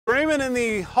Bremen in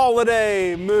the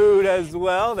holiday mood as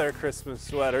well. Their Christmas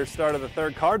sweater start of the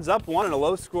third. Cards up one in a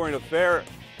low-scoring affair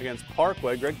against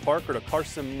Parkway. Greg Parker to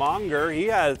Carson Monger. He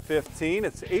has 15.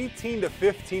 It's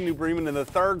 18-15 New Bremen in the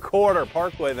third quarter.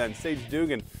 Parkway then, Sage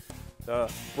Dugan to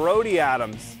Brody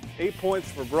Adams. 8 points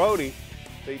for Brody.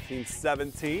 It's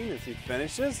 18-17 as he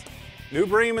finishes. New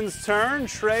Bremen's turn.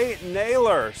 Trey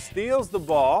Naylor steals the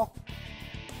ball.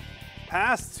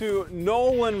 Pass to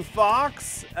Nolan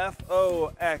Fox,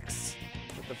 F-O-X,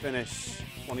 with the finish.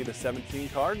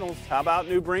 20-17 Cardinals. How about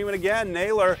New Bremen again?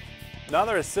 Naylor,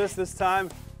 another assist, this time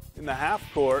in the half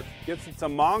court. Gets it to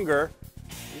Monger.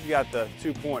 He's got the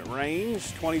 2-point range.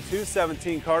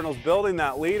 22-17 Cardinals building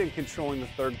that lead and controlling the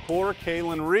third quarter.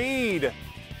 Kalen Reed,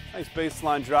 nice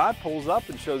baseline drive, pulls up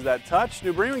and shows that touch.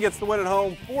 New Bremen gets the win at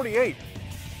home,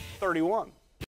 48-31.